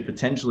who you could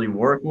potentially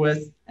work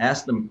with,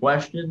 ask them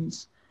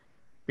questions,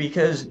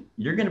 because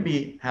you're going to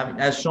be having,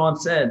 as Sean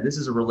said, this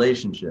is a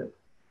relationship.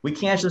 We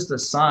can't just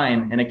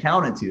assign an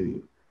accountant to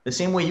you. The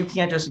same way you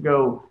can't just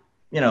go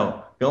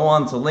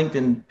on to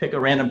LinkedIn, pick a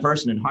random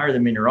person and hire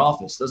them in your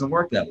office. It doesn't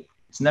work that way.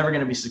 It's never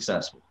going to be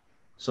successful.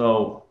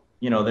 So,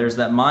 there's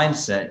that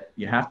mindset.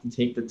 You have to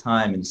take the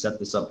time and set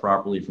this up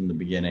properly from the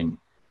beginning.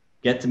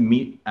 Get to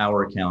meet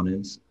our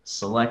accountants,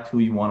 select who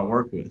you want to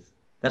work with.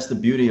 That's the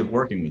beauty of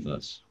working with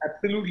us.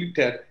 Absolutely,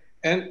 Ted.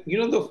 And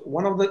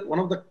one of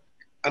the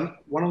and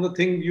one of the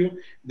things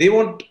they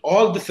want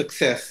all the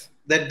success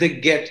that they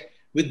get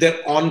with their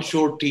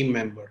onshore team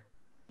member.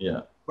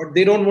 Yeah. But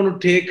they don't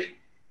want to take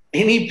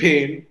any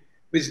pain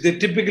which they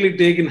typically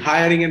take in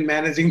hiring and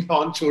managing the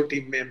onshore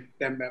team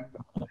member.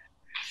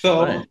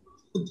 So Right.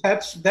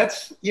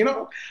 that's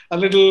a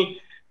little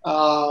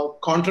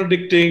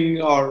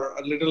contradicting or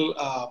a little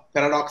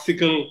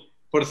paradoxical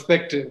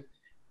perspective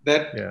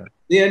that Yeah.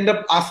 they end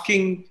up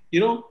asking,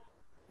 do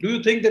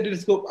you think that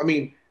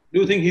do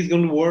you think he's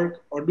going to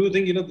work, or do you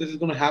think this is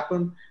going to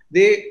happen?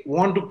 They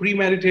want to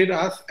premeditate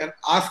us and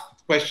ask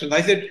questions.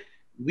 I said,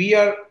 we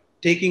are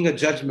taking a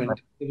judgment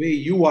the way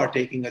you are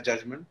taking a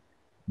judgment,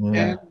 Yeah.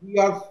 and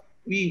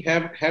we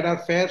have had our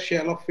fair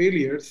share of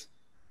failures.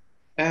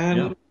 And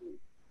Yeah.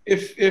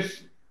 if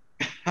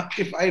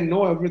if I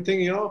know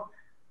everything, yeah,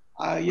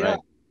 Right.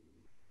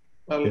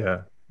 well,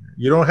 Yeah.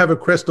 You don't have a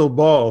crystal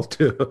ball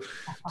to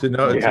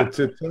know Yeah.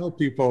 to tell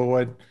people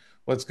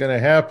what's going to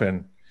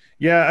happen.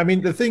 Yeah, I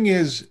mean the thing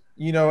is,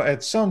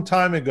 at some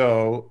time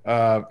ago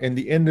in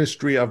the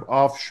industry of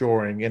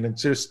offshoring, and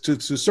it's just to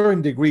a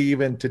certain degree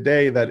even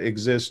today that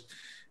exists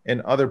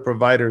in other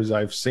providers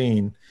I've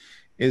seen,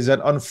 is that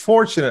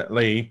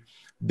unfortunately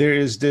there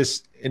is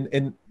this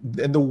in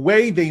the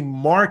way they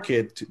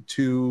market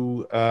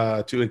to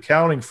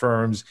accounting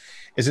firms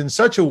is in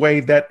such a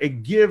way that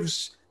it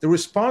gives the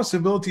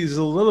responsibility is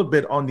a little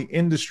bit on the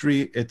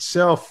industry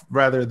itself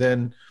rather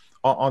than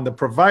on the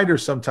provider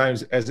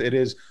sometimes as it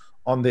is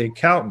on the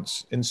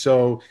accountants. And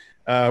so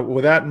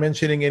without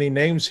mentioning any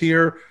names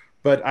here,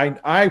 but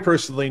I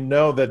personally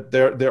know that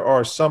there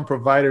are some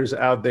providers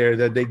out there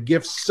that they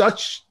give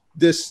such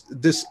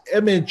this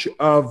image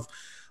of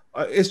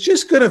it's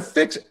just going to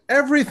fix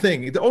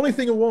everything. The only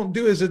thing it won't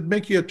do is it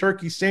make you a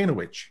turkey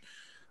sandwich.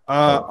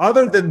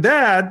 Other than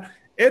that,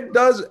 it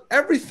does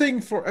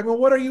everything for. I mean,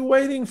 what are you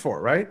waiting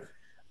for, right?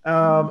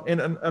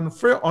 And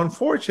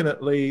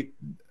unfortunately,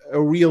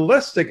 a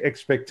realistic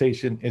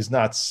expectation is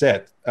not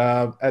set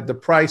at the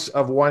price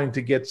of wanting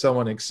to get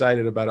someone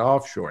excited about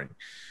offshoring.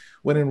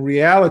 When in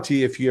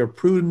reality, if you're a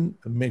prudent,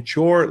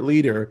 mature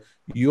leader,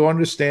 you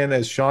understand,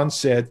 as Sean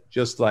said,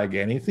 just like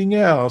anything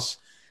else,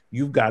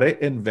 you've got to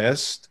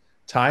invest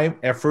time,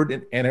 effort,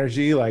 and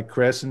energy, like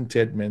Chris and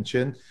Ted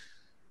mentioned,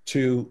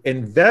 to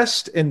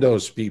invest in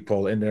those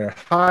people, in their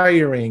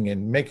hiring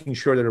and making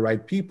sure they're the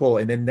right people,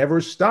 and then never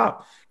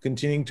stop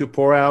continuing to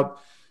pour out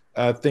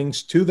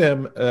things to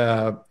them.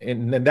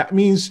 And then that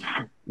means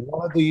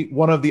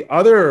one of the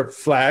other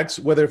flags,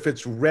 whether if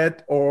it's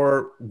red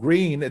or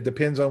green, it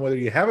depends on whether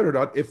you have it or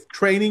not, if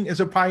training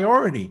is a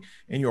priority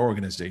in your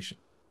organization.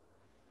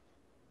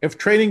 If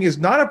training is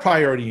not a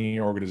priority in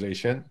your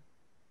organization,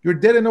 you're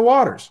dead in the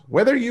waters.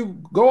 Whether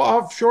you go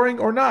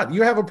offshoring or not,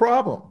 you have a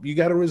problem. You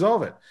got to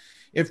resolve it.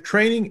 If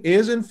training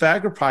is in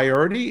fact a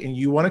priority and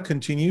you want to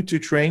continue to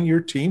train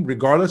your team,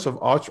 regardless of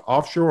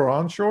offshore or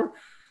onshore,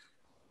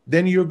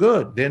 then you're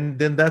good. Then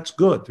that's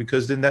good,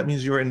 because then that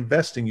means you're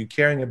investing, you're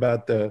caring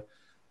about the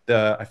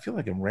I feel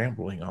like I'm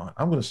rambling on.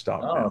 I'm going to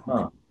stop now.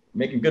 No.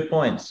 Making good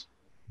points.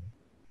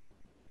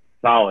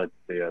 Solid,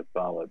 yeah,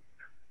 solid.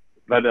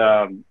 But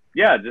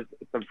yeah, just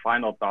some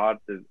final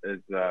thoughts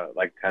is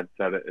like Ted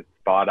said, it's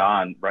spot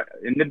on. Right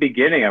in the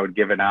beginning, I would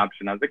give an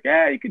option. I was like,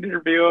 yeah, you can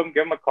interview them,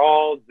 give them a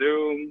call,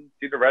 Zoom,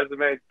 see the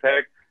resumes,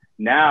 pick.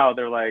 Now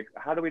they're like,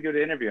 how do we do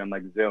the interview? I'm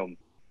like, Zoom.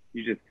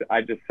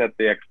 I just set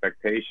the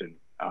expectation.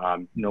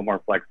 No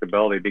more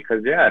flexibility,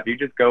 because yeah, if you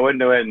just go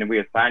into it and we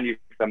assign you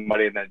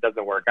somebody and then it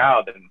doesn't work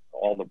out, then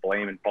all the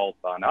blame and fault's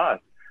on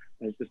us.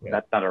 And it's just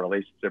that's not a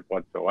relationship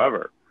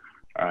whatsoever.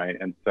 All right,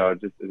 and so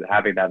just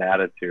having that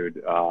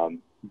attitude.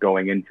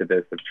 Going into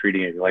this of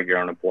treating it like your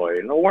own employee,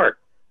 and it'll work.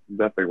 It'll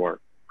definitely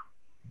work.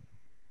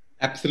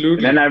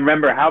 absolutely. And then I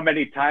remember how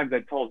many times I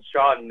told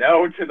Sean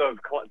no to those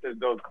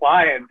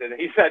clients, and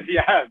he said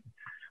yes.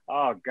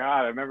 Oh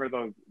God, I remember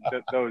those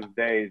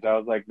days. I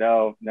was like,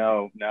 no.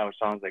 Sean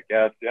was like,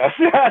 yes.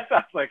 I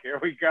was like, here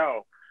we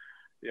go.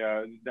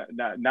 Yeah,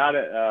 yeah,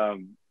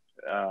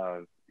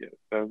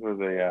 those were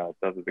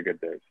the good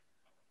days.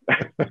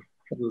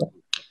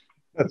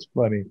 That's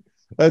funny.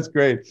 That's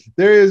great.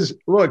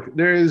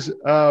 Sometimes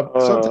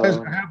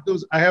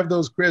I have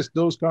those, Chris,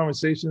 those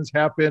conversations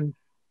happen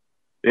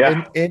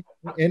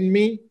in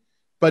me,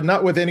 but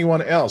not with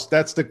anyone else.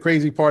 That's the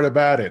crazy part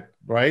about it,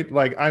 right?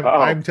 Like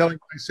I'm telling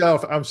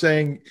myself, I'm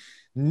saying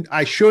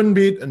I shouldn't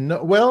be.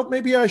 No, well,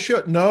 maybe I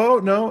should.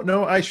 No,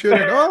 I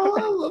shouldn't.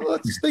 Oh,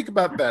 let's think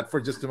about that for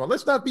just a moment.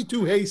 Let's not be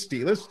too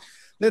hasty.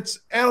 Let's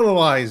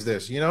analyze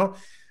this,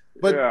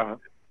 But yeah.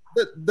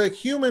 the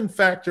human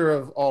factor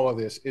of all of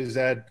this is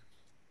that,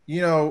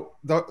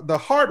 the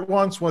heart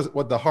wants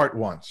what the heart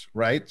wants,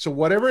 right? So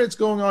whatever it's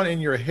going on in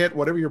your head,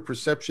 whatever your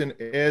perception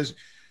is,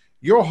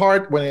 your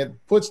heart, when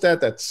it puts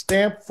that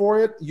stamp for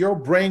it, your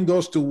brain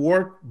goes to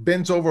work,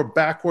 bends over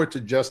backward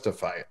to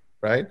justify it,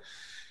 right?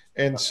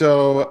 And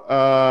so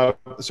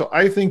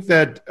I think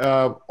that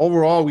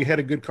overall we had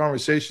a good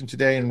conversation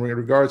today in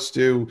regards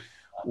to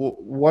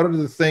what are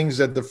the things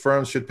that the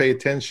firms should pay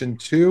attention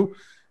to.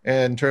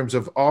 in terms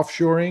of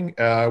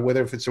offshoring,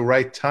 whether if it's the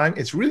right time.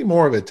 It's really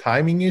more of a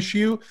timing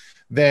issue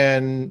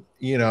than,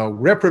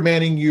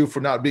 reprimanding you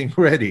for not being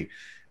ready.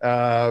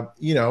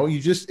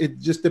 It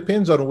just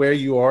depends on where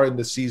you are in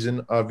the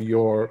season of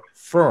your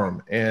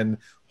firm. And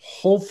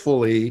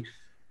hopefully,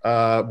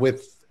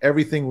 with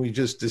everything we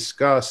just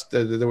discussed,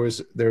 there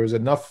was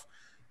enough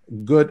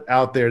good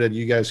out there that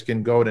you guys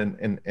can go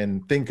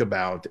and think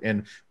about.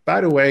 And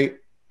by the way,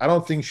 I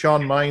don't think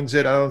Sean minds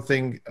it. I don't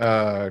think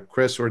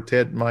Chris or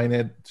Ted mind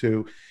it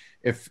too.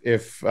 If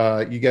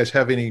you guys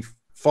have any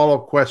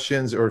follow-up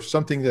questions or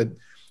something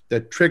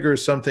that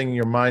triggers something in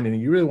your mind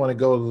and you really want to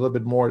go a little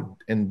bit more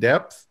in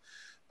depth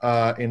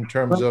in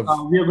terms of...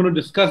 We are going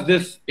to discuss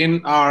this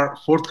in our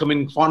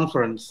forthcoming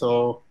conference.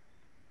 So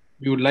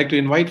we would like to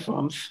invite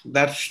firms.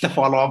 That's the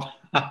follow-up,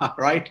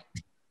 right?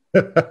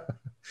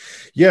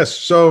 Yes.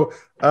 So,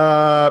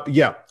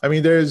 yeah, I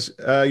mean,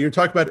 you're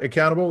talking about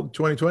Accountable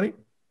 2020?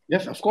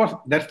 Yes, of course.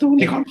 That's the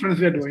only conference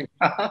we are doing.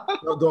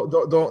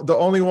 The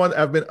only one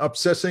I've been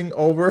obsessing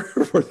over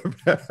for the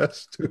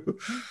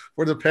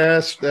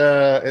past.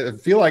 I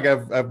feel like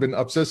I've been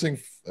obsessing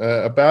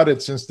about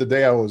it since the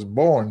day I was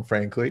born,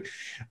 frankly.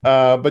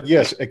 But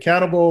yes,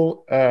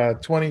 Accountable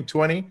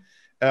 2020.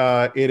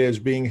 It is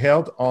being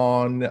held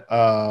on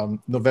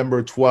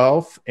November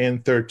 12th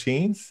and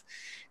 13th,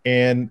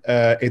 and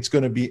it's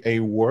going to be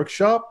a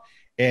workshop,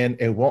 and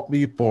it won't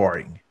be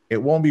boring.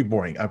 It won't be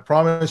boring. I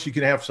promise you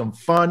can have some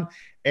fun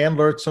and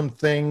learn some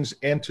things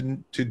and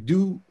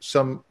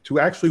to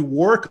actually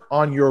work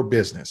on your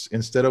business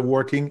instead of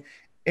working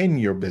in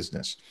your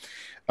business.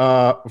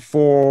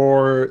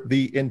 For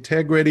the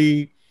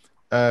integrity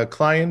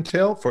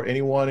clientele, for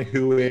anyone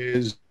who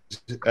is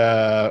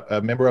a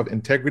member of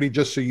Integrity,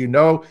 just so you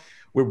know,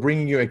 we're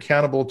bringing you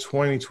Accountable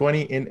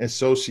 2020 in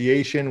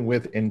association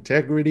with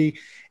Integrity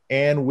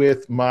and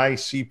with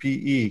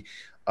MyCPE.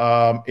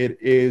 It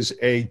is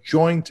a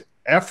joint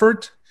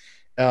effort.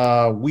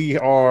 We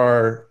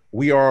are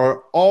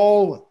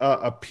all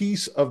a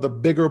piece of the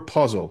bigger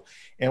puzzle.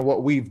 And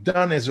what we've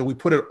done is that we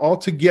put it all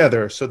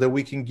together so that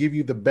we can give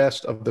you the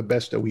best of the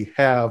best that we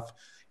have.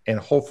 And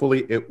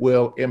hopefully it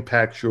will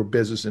impact your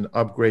business and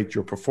upgrade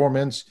your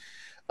performance.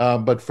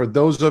 But for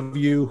those of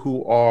you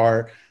who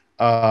are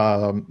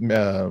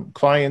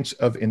clients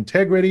of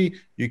Integrity,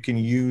 you can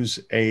use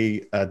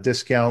a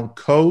discount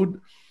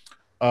code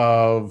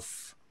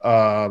of,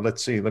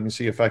 let me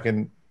see if I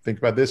can think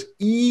about this.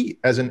 E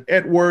as in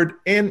Edward,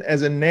 N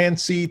as in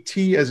Nancy,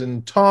 T as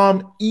in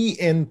Tom,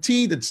 ENT,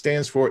 that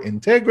stands for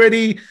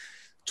Integrity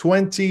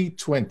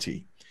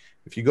 2020.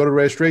 If you go to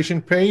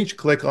registration page,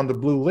 click on the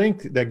blue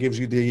link that gives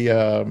you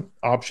the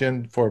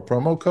option for a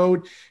promo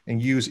code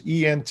and use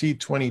ENT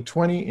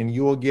 2020 and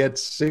you will get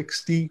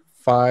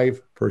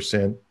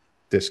 65%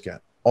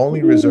 discount.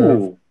 Only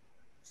reserved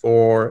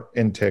for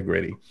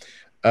Integrity.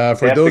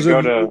 For those of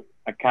you, go to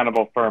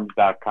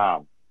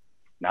accountablefirms.com.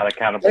 Not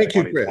Accountable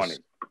 2020.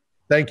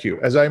 Thank you.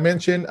 As I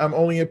mentioned, I'm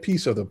only a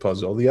piece of the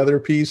puzzle. The other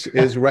piece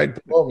is right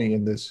below me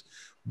in this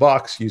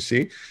box, you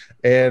see.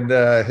 And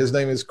his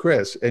name is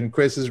Chris. And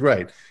Chris is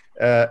right.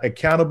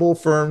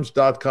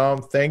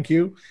 Accountablefirms.com. Thank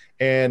you.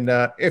 And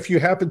if you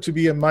happen to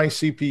be a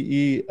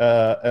MyCPE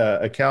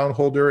account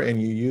holder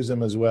and you use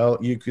them as well,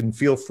 you can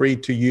feel free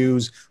to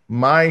use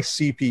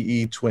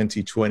MyCPE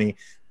 2020.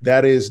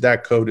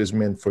 That code is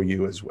meant for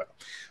you as well.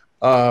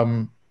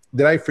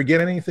 Did I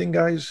forget anything,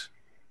 guys?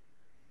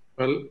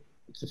 Well,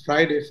 it's a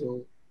Friday,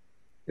 so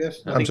yes.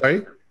 I'm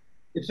sorry?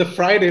 It's a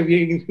Friday.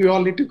 We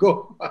all need to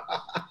go.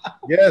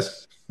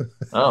 Yes.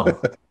 Oh.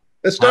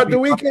 Let's start the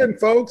weekend,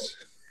 folks.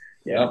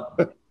 Yeah.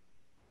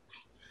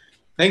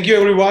 Thank you,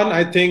 everyone.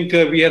 I think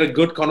we had a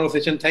good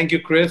conversation. Thank you,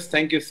 Chris.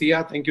 Thank you,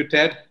 Sia. Thank you,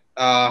 Ted.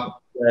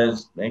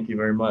 Guys, thank you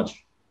very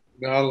much.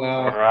 Well,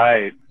 all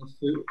right.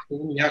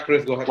 Yeah,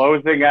 Chris, go ahead.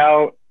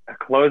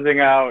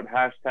 Closing out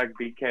hashtag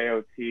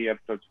BKOT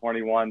episode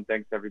 21.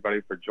 Thanks everybody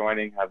for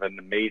joining. Have an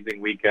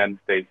amazing weekend.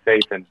 Stay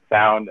safe and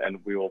sound,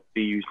 and we will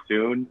see you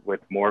soon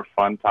with more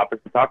fun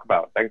topics to talk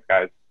about. Thanks,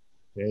 guys.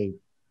 Hey,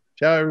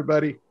 ciao,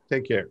 everybody.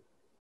 Take care.